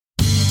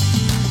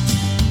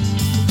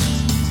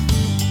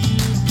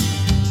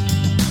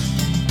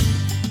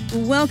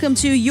Welcome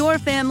to Your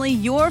Family,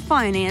 Your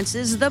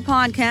Finances, the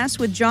podcast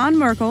with John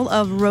Merkel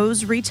of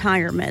Rose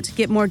Retirement.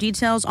 Get more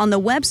details on the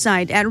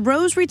website at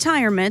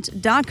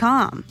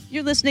roseretirement.com.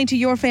 You're listening to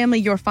Your Family,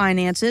 Your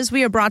Finances.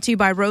 We are brought to you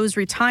by Rose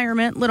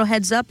Retirement. Little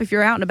heads up, if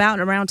you're out and about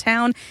and around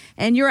town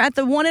and you're at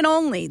the one and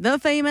only, the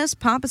famous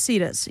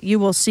Papacitas, you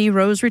will see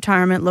Rose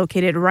Retirement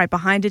located right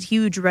behind it,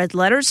 huge red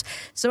letters.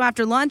 So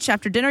after lunch,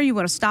 after dinner, you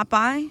want to stop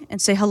by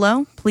and say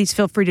hello, please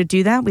feel free to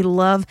do that. We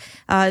love,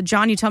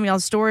 John, you tell me all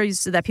the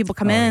stories that people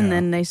come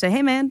in and they say,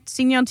 hey, man,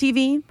 seen you on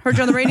TV, heard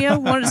you on the radio,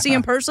 wanted to see you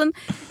in person,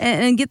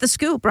 and get the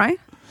scoop, right?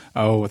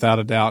 Oh, without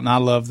a doubt. And I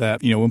love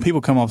that. You know, when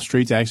people come off the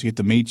streets, they actually get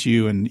to meet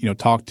you and,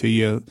 talk to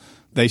you.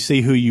 They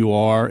see who you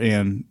are.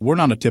 And we're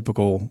not a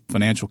typical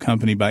financial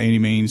company by any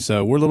means.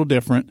 So we're a little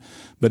different,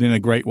 but in a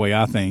great way,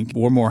 I think.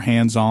 We're more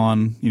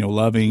hands-on,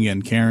 loving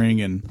and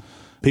caring. And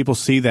people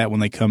see that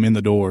when they come in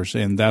the doors.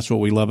 And that's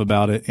what we love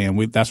about it.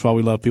 And that's why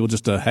we love people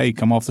just to, hey,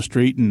 come off the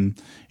street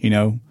and,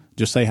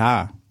 just say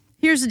hi.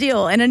 Here's the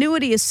deal. An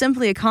annuity is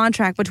simply a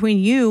contract between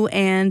you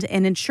and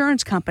an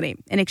insurance company.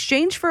 In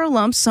exchange for a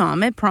lump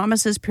sum, it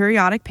promises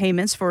periodic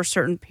payments for a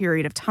certain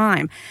period of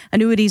time.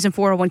 Annuities and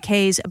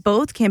 401ks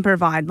both can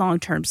provide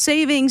long-term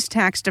savings,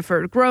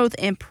 tax-deferred growth,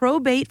 and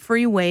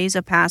probate-free ways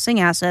of passing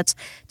assets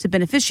to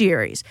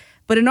beneficiaries.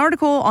 But an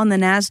article on the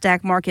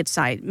NASDAQ market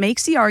site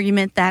makes the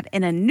argument that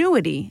an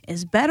annuity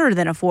is better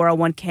than a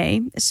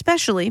 401k,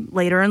 especially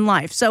later in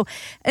life. So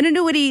an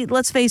annuity,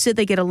 let's face it,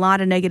 they get a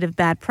lot of negative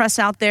bad press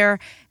out there.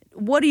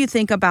 What do you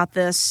think about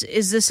this?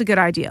 Is this a good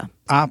idea?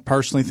 I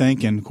personally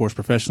think, and of course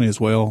professionally as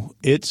well,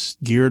 it's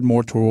geared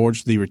more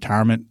towards the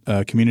retirement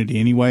community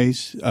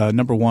anyways.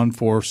 Number one,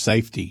 for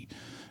safety.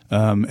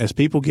 As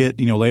people get,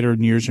 later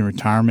in years in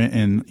retirement,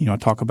 and, I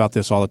talk about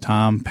this all the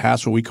time,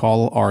 past what we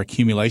call our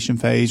accumulation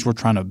phase, we're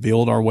trying to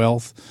build our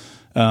wealth.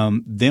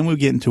 Then we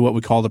get into what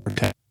we call the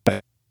protect.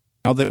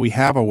 Now that we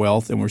have our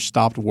wealth and we're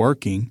stopped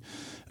working,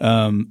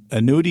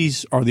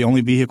 annuities are the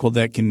only vehicle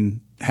that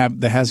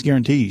has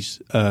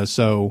guarantees.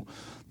 So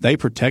they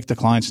protect the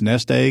client's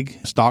nest egg.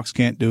 Stocks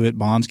can't do it.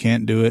 Bonds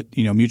can't do it.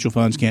 Mutual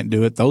funds can't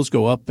do it. Those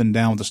go up and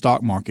down with the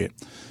stock market.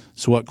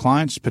 So what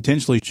clients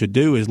potentially should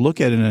do is look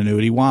at an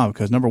annuity. Why?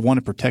 Because number one,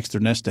 it protects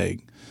their nest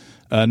egg.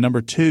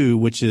 Number two,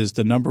 which is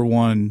the number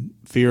one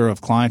fear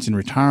of clients in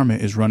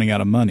retirement, is running out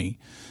of money.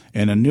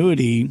 An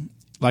annuity,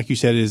 like you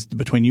said, is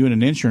between you and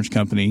an insurance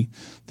company.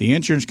 The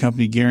insurance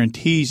company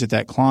guarantees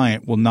that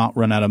client will not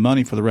run out of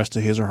money for the rest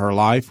of his or her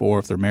life, or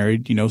if they're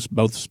married,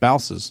 both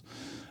spouses.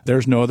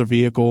 There's no other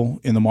vehicle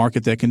in the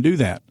market that can do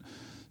that.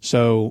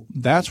 So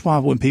that's why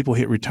when people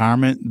hit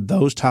retirement,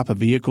 those type of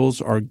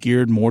vehicles are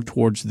geared more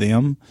towards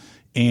them.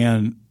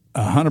 And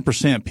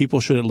 100% people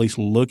should at least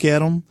look at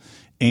them.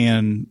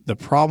 And the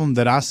problem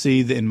that I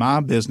see in my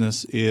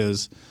business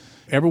is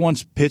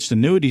everyone's pitched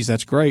annuities.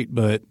 That's great,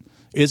 but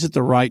is it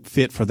the right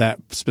fit for that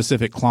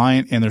specific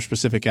client and their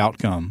specific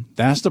outcome?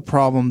 That's the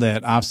problem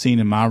that I've seen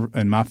in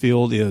my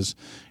field is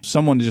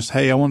someone just,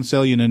 hey, I want to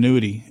sell you an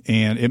annuity,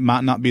 and it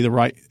might not be the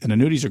right. And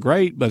annuities are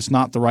great, but it's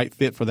not the right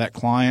fit for that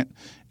client,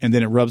 and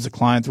then it rubs the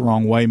client the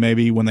wrong way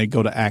maybe when they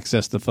go to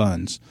access the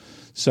funds.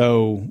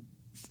 So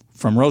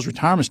from Rose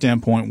Retirement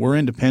standpoint, we're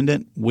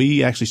independent.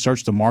 We actually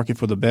search the market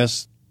for the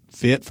best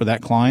fit for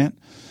that client.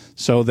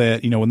 So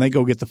that, when they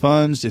go get the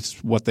funds,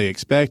 it's what they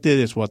expected,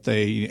 it's what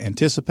they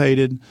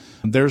anticipated.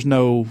 There's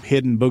no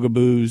hidden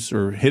boogaboos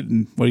or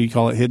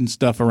hidden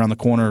stuff around the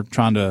corner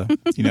trying to,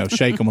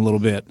 shake them a little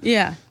bit.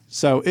 Yeah.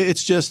 So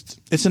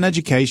it's an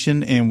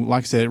education. And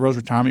like I said, at Rose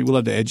Retirement, we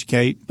love to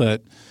educate.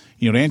 But,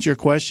 to answer your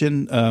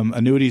question,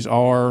 annuities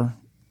are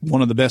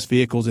one of the best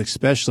vehicles,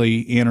 especially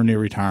in or near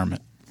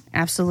retirement.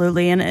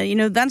 Absolutely.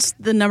 And, that's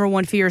the number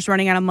one fear is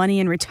running out of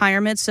money in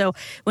retirement. So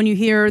when you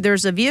hear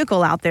there's a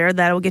vehicle out there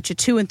that will get you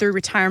 2 and 3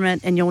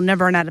 retirement and you'll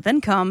never run out of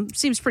income,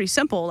 seems pretty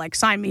simple, like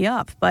sign me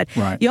up. But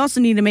You also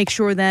need to make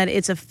sure that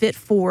it's a fit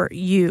for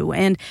you.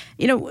 And,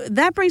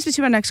 that brings me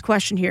to my next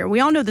question here. We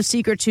all know the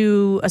secret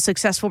to a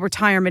successful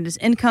retirement is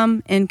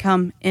income,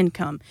 income,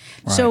 income.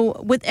 Right.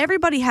 So with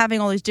everybody having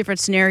all these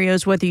different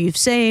scenarios, whether you've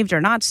saved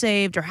or not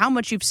saved or how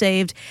much you've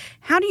saved,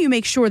 how do you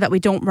make sure that we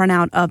don't run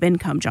out of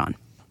income, John?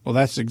 Well,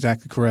 that's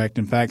exactly correct.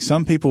 In fact,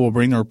 some people will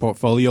bring their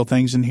portfolio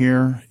things in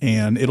here,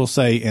 and it'll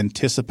say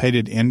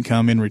anticipated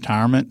income in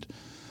retirement.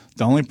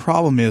 The only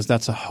problem is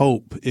that's a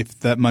hope if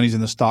that money's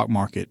in the stock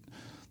market.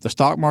 The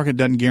stock market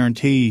doesn't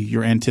guarantee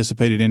your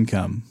anticipated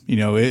income.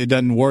 It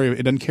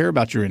doesn't care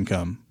about your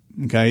income.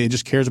 Okay, it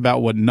just cares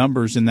about what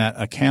numbers in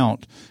that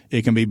account.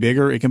 It can be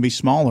bigger, it can be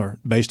smaller,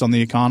 based on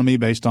the economy,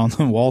 based on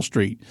Wall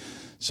Street.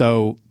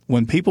 So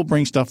when people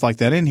bring stuff like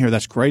that in here,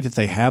 that's great if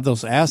they have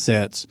those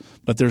assets,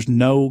 but there's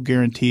no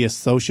guarantee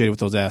associated with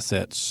those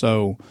assets.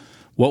 So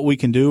what we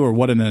can do, or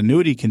what an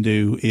annuity can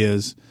do,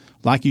 is,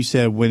 like you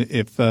said,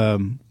 if a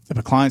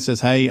client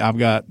says, hey, I've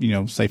got,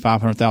 say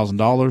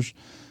 $500,000,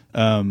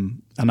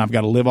 and I've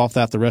got to live off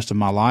that the rest of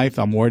my life,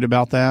 I'm worried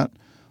about that.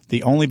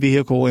 The only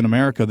vehicle in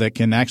America that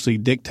can actually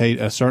dictate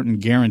a certain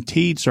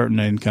guaranteed certain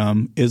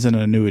income is an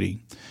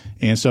annuity.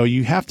 And so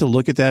you have to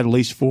look at that, at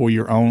least for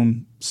your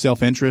own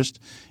self-interest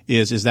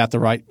is that the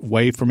right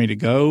way for me to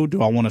go?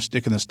 Do I want to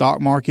stick in the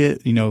stock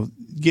market?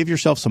 Give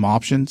yourself some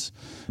options.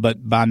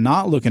 But by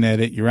not looking at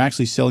it, you're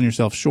actually selling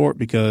yourself short,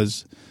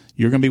 because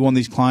you're going to be one of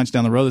these clients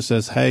down the road that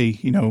says, hey,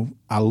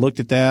 I looked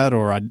at that,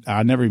 or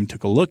I never even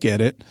took a look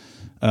at it.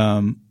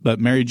 But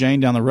Mary Jane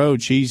down the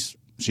road, she's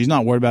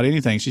not worried about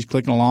anything. She's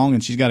clicking along,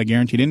 and she's got a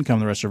guaranteed income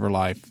the rest of her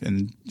life,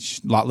 and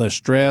a lot less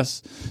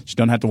stress. She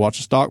doesn't have to watch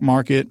the stock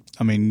market.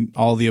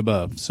 All of the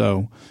above.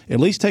 So at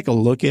least take a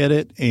look at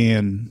it,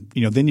 and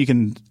then you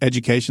can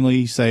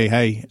educationally say,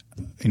 hey,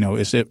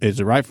 is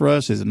it right for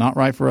us? Is it not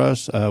right for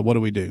us? What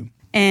do we do?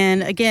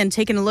 And again,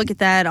 taking a look at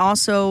that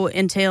also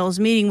entails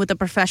meeting with a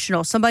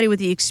professional, somebody with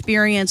the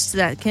experience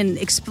that can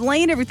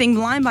explain everything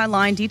line by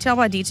line, detail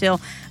by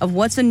detail of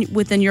what's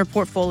within your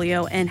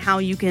portfolio and how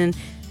you can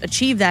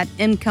achieve that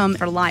income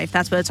for life.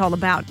 That's what it's all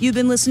about. You've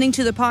been listening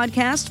to the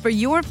podcast For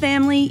Your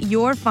Family,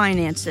 Your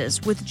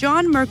Finances with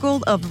John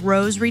Merkel of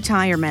Rose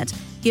Retirement.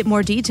 Get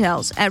more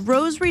details at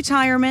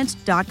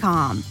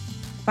roseretirement.com.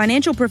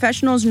 Financial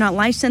professionals are not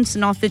licensed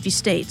in all 50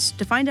 states.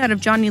 To find out if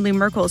Johnny Lee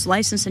Merkel is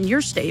licensed in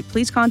your state,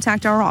 please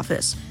contact our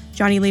office.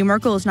 Johnny Lee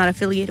Merkel is not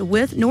affiliated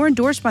with nor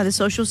endorsed by the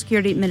Social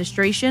Security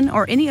Administration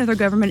or any other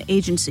government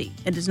agency.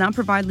 It does not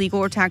provide legal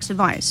or tax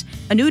advice.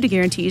 Annuity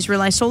guarantees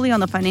rely solely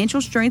on the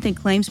financial strength and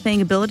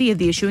claims-paying ability of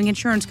the issuing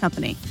insurance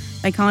company.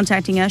 By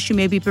contacting us, you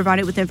may be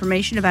provided with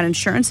information about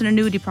insurance and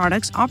annuity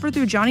products offered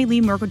through Johnny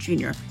Lee Merkel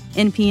Jr.,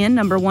 NPN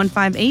number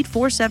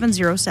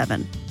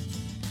 1584707.